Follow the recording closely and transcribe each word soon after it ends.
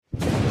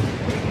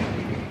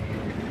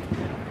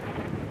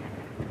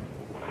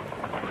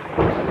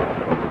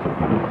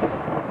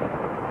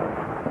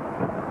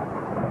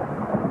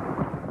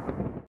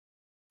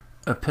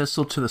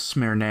Epistle to the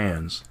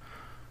Smyrnaens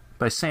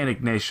by St.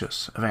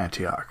 Ignatius of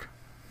Antioch.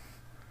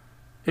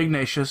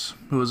 Ignatius,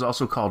 who is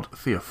also called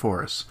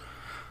Theophorus,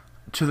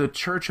 to the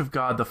Church of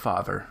God the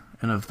Father,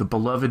 and of the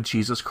beloved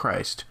Jesus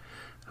Christ,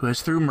 who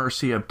has through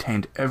mercy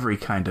obtained every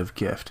kind of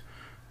gift,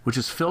 which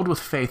is filled with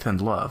faith and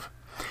love,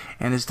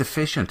 and is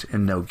deficient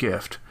in no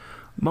gift,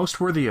 most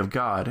worthy of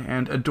God,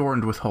 and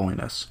adorned with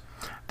holiness,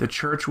 the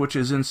Church which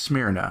is in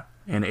Smyrna,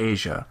 in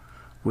Asia,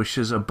 which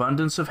is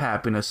abundance of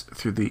happiness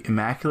through the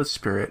Immaculate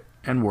Spirit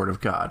and Word of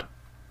God.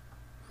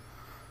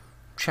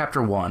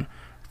 Chapter 1.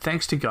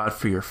 Thanks to God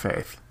for your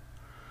faith.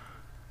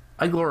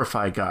 I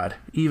glorify God,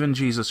 even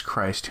Jesus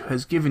Christ, who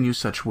has given you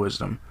such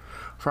wisdom.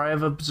 For I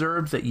have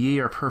observed that ye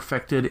are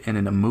perfected in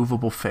an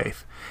immovable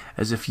faith,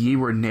 as if ye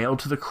were nailed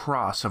to the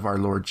cross of our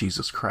Lord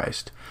Jesus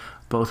Christ,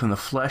 both in the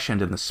flesh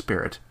and in the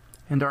spirit,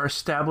 and are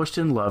established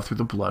in love through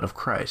the blood of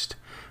Christ,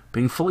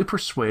 being fully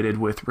persuaded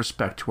with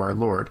respect to our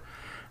Lord,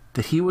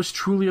 that he was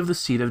truly of the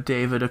seed of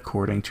David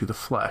according to the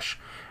flesh,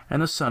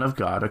 and the Son of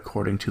God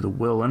according to the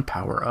will and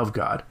power of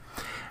God,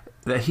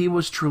 that he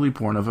was truly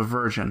born of a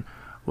virgin,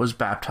 was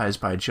baptized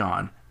by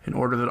John, in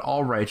order that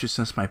all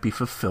righteousness might be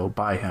fulfilled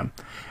by him,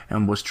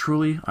 and was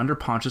truly, under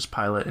Pontius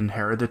Pilate and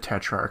Herod the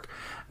Tetrarch,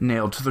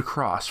 nailed to the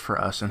cross for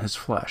us in his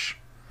flesh.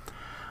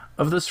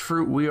 Of this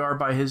fruit we are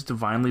by his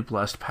divinely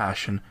blessed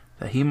passion,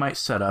 that he might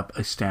set up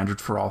a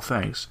standard for all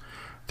things,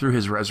 through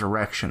his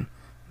resurrection,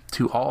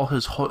 to all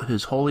his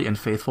holy and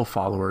faithful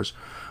followers,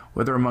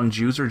 whether among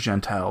Jews or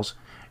Gentiles,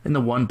 in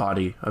the one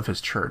body of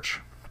his church.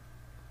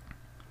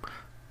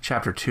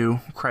 Chapter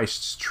 2.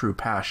 Christ's true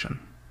passion.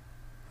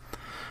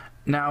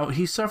 Now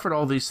he suffered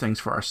all these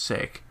things for our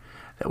sake,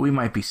 that we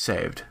might be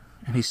saved,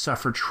 and he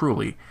suffered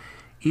truly,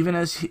 even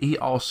as he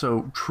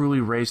also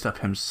truly raised up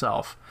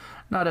himself,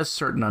 not as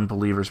certain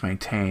unbelievers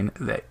maintain,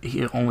 that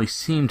he only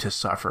seemed to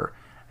suffer,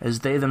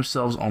 as they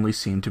themselves only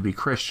seem to be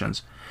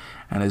Christians,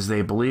 and as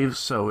they believe,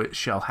 so it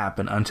shall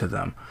happen unto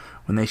them,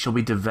 when they shall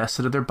be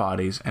divested of their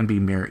bodies and be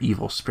mere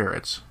evil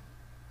spirits.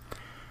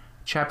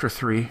 Chapter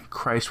 3.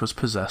 Christ was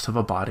possessed of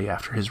a body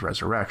after his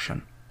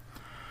resurrection.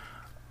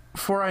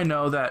 For I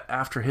know that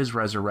after his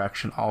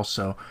resurrection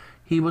also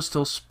he was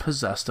still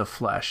possessed of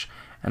flesh,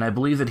 and I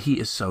believe that he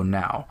is so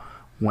now.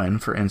 When,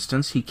 for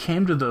instance, he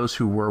came to those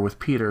who were with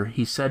Peter,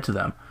 he said to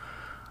them,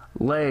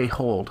 Lay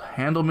hold,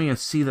 handle me, and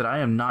see that I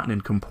am not an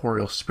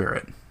incorporeal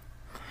spirit.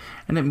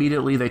 And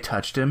immediately they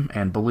touched him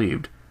and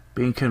believed,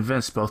 being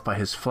convinced both by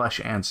his flesh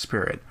and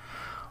spirit.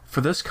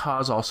 For this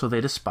cause also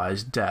they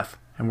despised death,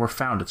 and were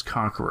found its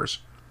conquerors.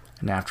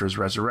 And after his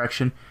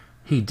resurrection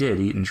he did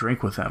eat and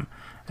drink with them,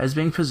 as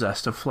being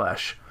possessed of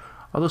flesh,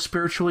 although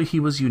spiritually he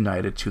was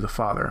united to the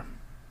Father.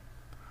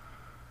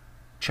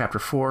 Chapter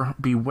 4.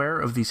 Beware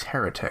of these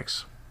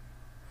heretics.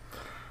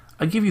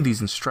 I give you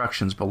these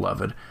instructions,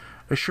 beloved,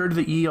 assured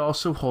that ye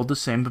also hold the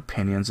same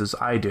opinions as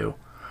I do.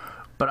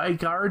 But I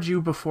guard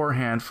you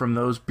beforehand from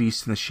those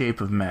beasts in the shape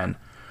of men,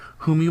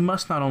 whom you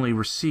must not only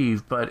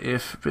receive, but,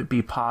 if it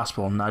be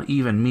possible, not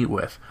even meet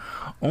with.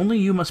 Only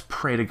you must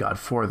pray to God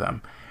for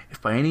them, if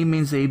by any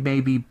means they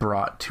may be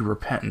brought to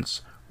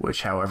repentance,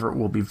 which, however,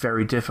 will be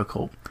very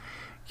difficult.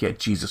 Yet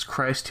Jesus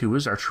Christ, who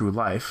is our true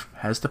life,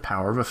 has the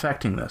power of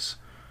effecting this.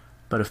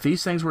 But if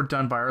these things were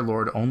done by our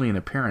Lord only in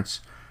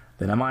appearance,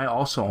 then am I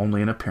also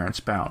only in appearance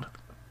bound.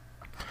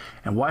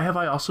 And why have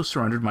I also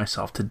surrendered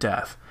myself to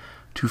death,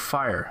 to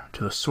fire,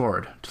 to the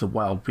sword, to the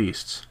wild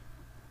beasts?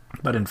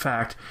 But in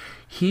fact,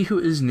 he who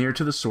is near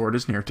to the sword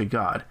is near to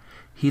God.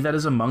 He that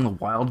is among the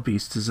wild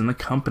beasts is in the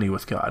company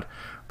with God,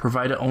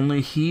 provided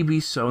only he be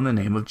so in the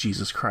name of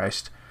Jesus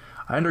Christ.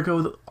 I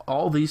undergo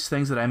all these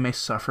things that I may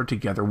suffer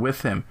together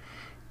with him,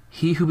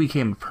 he who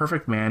became a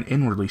perfect man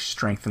inwardly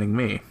strengthening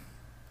me.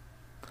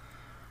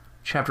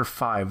 Chapter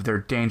 5. Their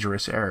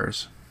dangerous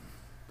errors.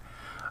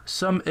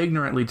 Some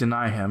ignorantly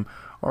deny him,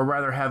 or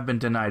rather have been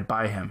denied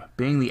by him,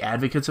 being the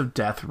advocates of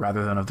death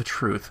rather than of the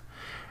truth.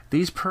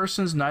 These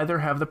persons neither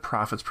have the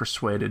prophets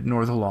persuaded,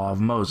 nor the law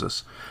of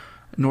Moses,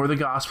 nor the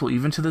gospel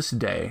even to this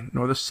day,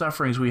 nor the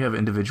sufferings we have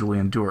individually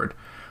endured.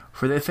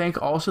 For they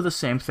think also the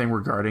same thing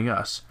regarding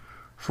us.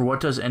 For what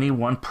does any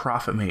one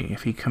profit me,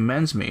 if he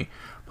commends me,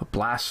 but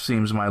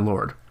blasphemes my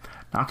Lord,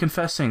 not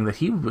confessing that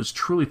he was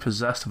truly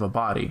possessed of a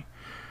body?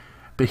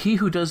 But he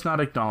who does not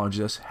acknowledge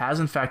this has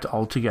in fact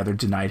altogether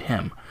denied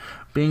him,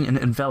 being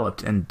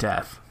enveloped in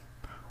death.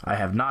 I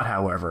have not,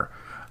 however,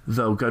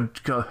 though good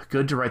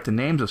to write the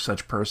names of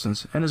such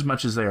persons,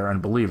 inasmuch as they are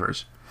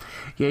unbelievers.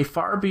 Yea,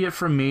 far be it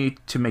from me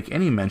to make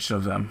any mention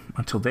of them,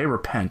 until they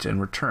repent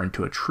and return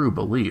to a true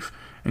belief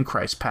in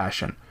Christ's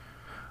passion,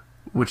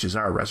 which is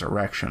our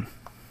resurrection.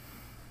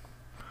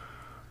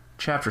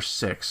 Chapter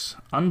 6.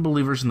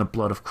 Unbelievers in the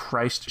blood of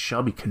Christ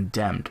shall be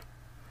condemned.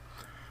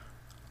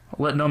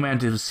 Let no man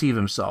deceive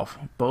himself.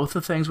 Both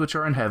the things which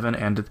are in heaven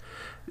and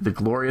the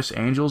glorious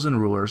angels and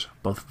rulers,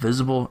 both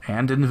visible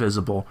and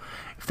invisible,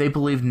 if they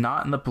believe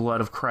not in the blood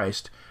of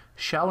Christ,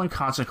 shall in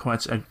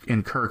consequence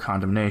incur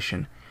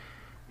condemnation.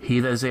 He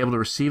that is able to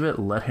receive it,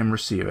 let him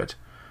receive it.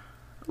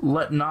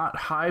 Let not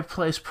high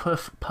place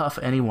puff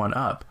anyone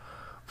up,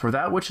 For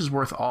that which is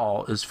worth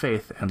all is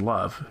faith and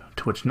love,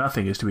 to which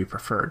nothing is to be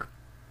preferred.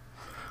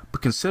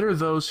 But consider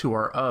those who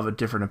are of a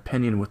different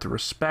opinion with the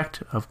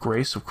respect of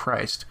grace of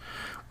Christ,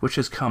 which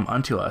has come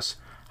unto us,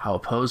 how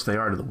opposed they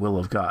are to the will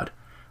of God.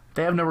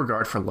 They have no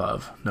regard for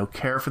love, no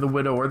care for the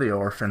widow or the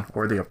orphan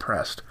or the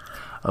oppressed,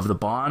 of the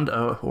bond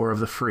or of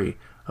the free,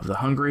 of the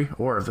hungry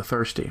or of the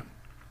thirsty.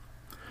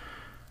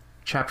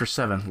 Chapter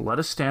 7. Let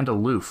us stand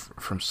aloof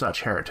from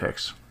such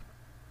heretics.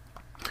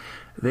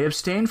 They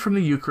abstain from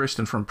the Eucharist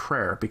and from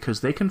prayer,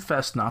 because they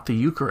confess not the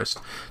Eucharist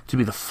to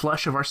be the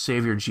flesh of our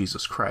Savior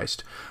Jesus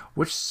Christ,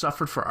 which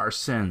suffered for our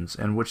sins,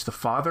 and which the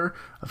Father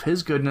of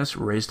his goodness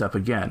raised up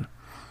again.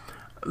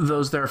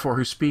 Those therefore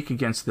who speak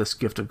against this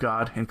gift of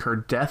God incur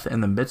death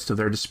in the midst of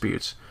their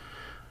disputes.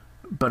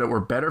 But it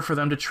were better for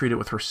them to treat it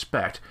with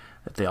respect,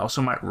 that they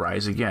also might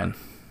rise again.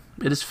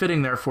 It is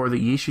fitting therefore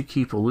that ye should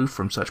keep aloof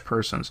from such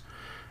persons,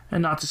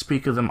 and not to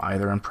speak of them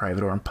either in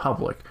private or in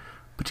public,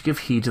 but to give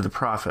heed to the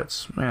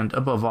prophets, and,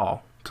 above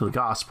all, to the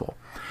gospel,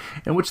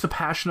 in which the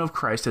passion of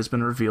Christ has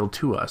been revealed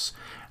to us,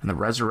 and the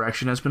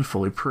resurrection has been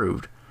fully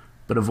proved.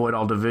 But avoid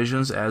all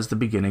divisions as the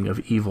beginning of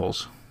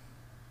evils.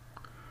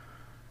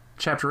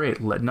 Chapter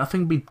 8. Let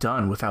nothing be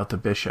done without the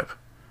bishop.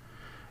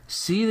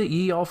 See that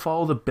ye all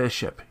follow the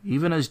bishop,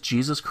 even as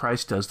Jesus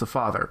Christ does the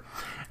Father,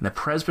 and the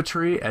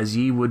presbytery as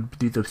ye would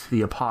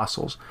the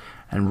apostles,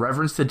 and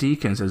reverence the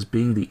deacons as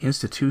being the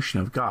institution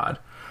of God.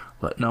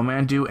 Let no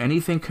man do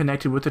anything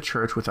connected with the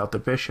church without the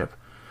bishop.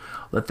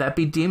 Let that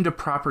be deemed a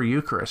proper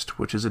Eucharist,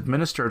 which is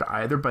administered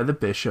either by the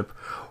bishop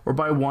or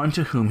by one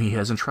to whom he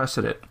has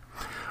entrusted it.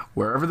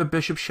 Wherever the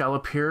bishop shall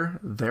appear,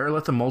 there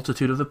let the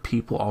multitude of the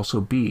people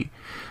also be,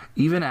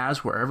 even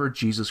as wherever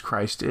Jesus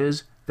Christ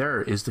is,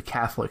 there is the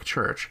Catholic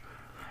Church.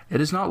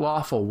 It is not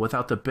lawful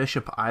without the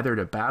bishop either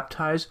to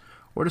baptize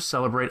or to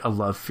celebrate a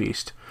love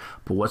feast,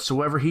 but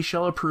whatsoever he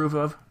shall approve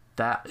of,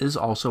 that is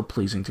also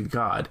pleasing to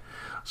God,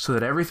 so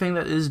that everything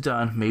that is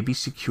done may be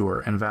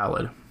secure and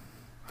valid.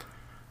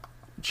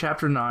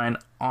 Chapter 9.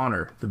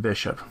 Honor the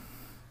bishop.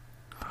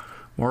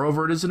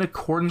 Moreover, it is in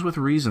accordance with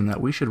reason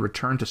that we should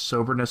return to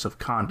soberness of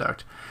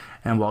conduct,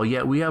 and while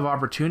yet we have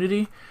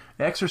opportunity,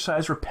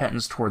 exercise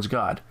repentance towards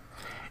God.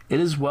 It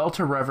is well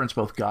to reverence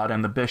both God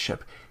and the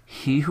bishop.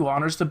 He who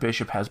honors the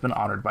bishop has been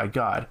honored by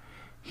God.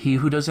 He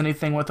who does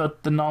anything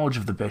without the knowledge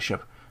of the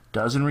bishop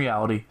does in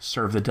reality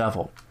serve the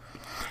devil.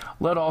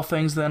 Let all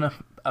things then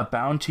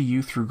abound to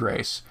you through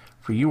grace,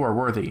 for you are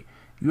worthy.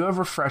 You have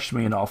refreshed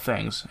me in all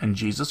things, and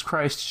Jesus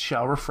Christ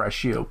shall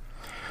refresh you.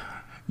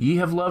 Ye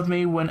have loved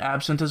me when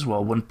absent as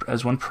well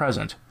as when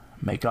present.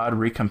 May God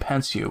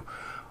recompense you,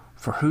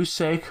 for whose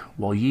sake,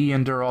 while ye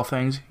endure all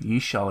things, ye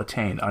shall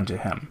attain unto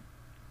him.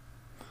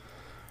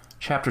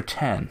 Chapter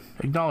 10.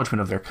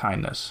 Acknowledgement of their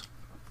kindness.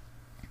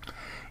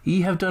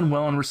 Ye have done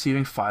well in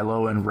receiving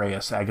Philo and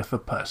Rheus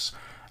Agathopus,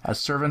 as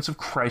servants of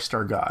Christ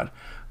our God,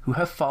 who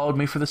have followed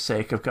me for the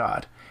sake of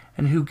God,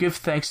 and who give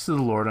thanks to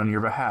the Lord on your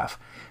behalf,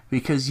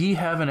 because ye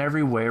have in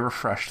every way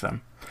refreshed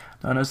them.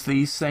 None of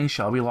these things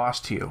shall be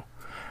lost to you.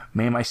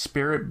 May my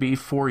spirit be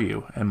for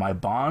you, and my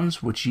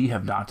bonds, which ye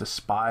have not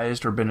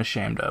despised or been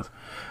ashamed of,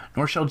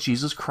 nor shall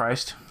Jesus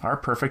Christ, our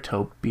perfect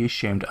hope, be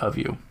ashamed of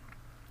you.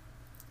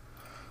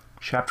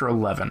 Chapter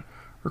 11.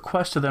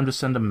 Request of them to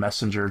send a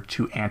messenger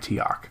to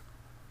Antioch.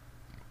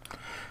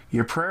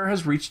 Your prayer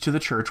has reached to the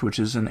church which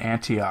is in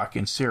Antioch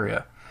in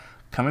Syria.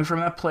 Coming from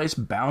that place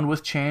bound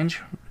with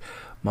change,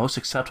 most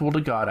acceptable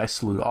to God, I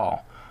salute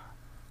all.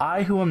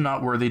 I who am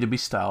not worthy to be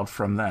styled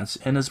from thence,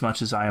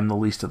 inasmuch as I am the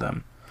least of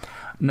them.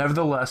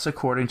 Nevertheless,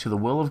 according to the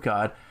will of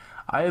God,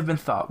 I have been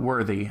thought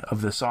worthy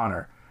of this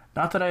honor,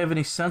 not that I have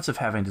any sense of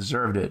having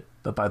deserved it,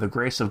 but by the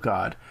grace of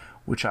God,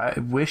 which I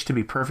wish to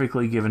be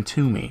perfectly given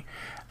to me,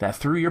 that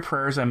through your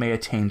prayers I may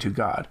attain to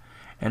God.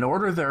 In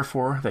order,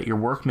 therefore, that your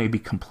work may be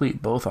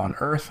complete both on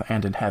earth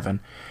and in heaven,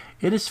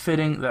 it is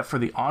fitting that for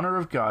the honor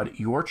of God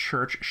your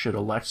church should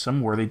elect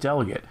some worthy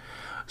delegate,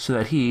 so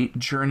that he,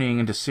 journeying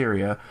into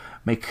Syria,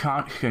 may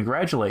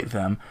congratulate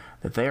them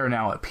that they are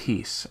now at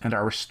peace, and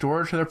are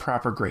restored to their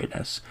proper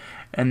greatness,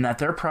 and that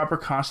their proper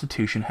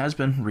constitution has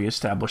been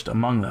reestablished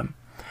among them.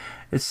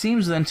 It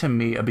seems then to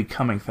me a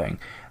becoming thing,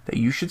 that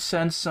you should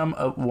send some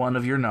one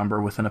of your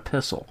number with an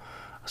epistle,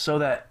 so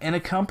that, in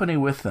company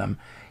with them,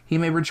 he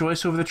may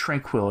rejoice over the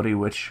tranquility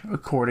which,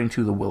 according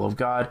to the will of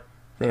God,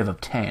 they have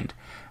obtained,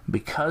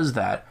 because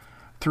that,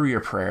 through your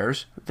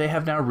prayers, they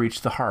have now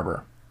reached the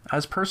harbor.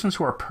 As persons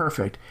who are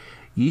perfect,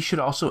 ye should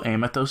also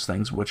aim at those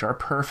things which are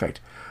perfect,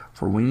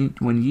 for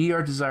when ye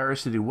are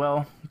desirous to do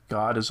well,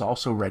 God is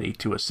also ready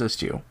to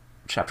assist you.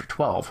 Chapter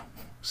 12.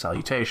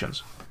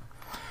 Salutations.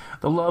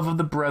 The love of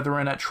the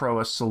brethren at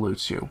Troas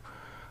salutes you.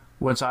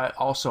 Whence I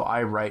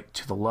write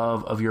to the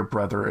love of your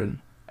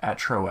brethren at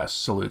Troas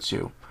salutes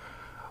you.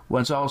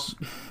 Whence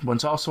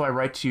also I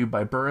write to you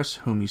by Burrus,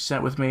 whom you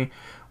sent with me,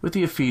 with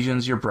the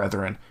Ephesians your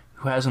brethren,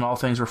 who has in all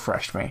things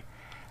refreshed me.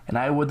 And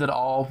I would that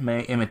all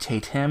may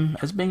imitate him,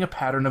 as being a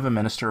pattern of a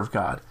minister of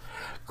God,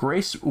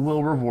 Grace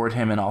will reward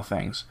him in all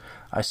things.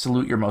 I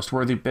salute your most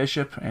worthy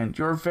bishop, and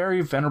your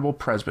very venerable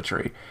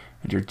presbytery,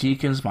 and your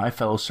deacons, my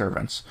fellow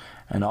servants,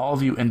 and all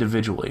of you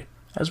individually,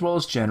 as well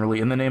as generally,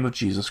 in the name of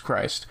Jesus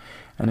Christ,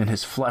 and in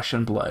his flesh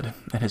and blood,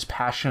 and his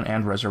passion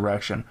and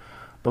resurrection,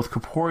 both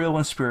corporeal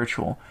and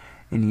spiritual,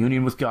 in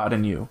union with God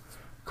and you.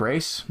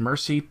 Grace,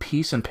 mercy,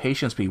 peace, and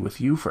patience be with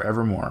you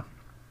forevermore.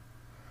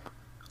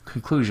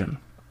 Conclusion.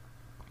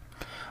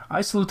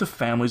 I salute the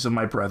families of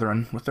my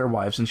brethren with their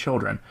wives and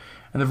children,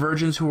 and the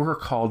virgins who are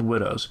called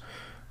widows.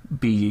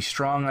 Be ye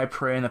strong, I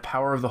pray, in the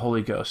power of the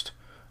Holy Ghost.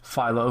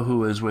 Philo,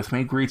 who is with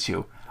me, greets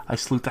you. I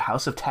salute the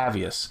house of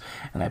Tavius,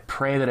 and I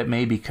pray that it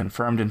may be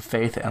confirmed in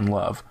faith and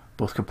love,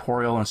 both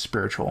corporeal and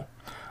spiritual.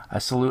 I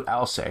salute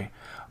Alce,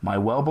 my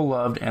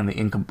well-beloved, and the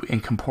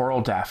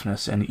incorporeal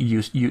Daphnis and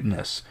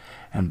Eutychus,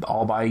 and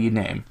all by ye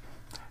name.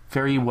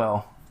 Fare ye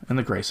well in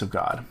the grace of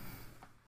God.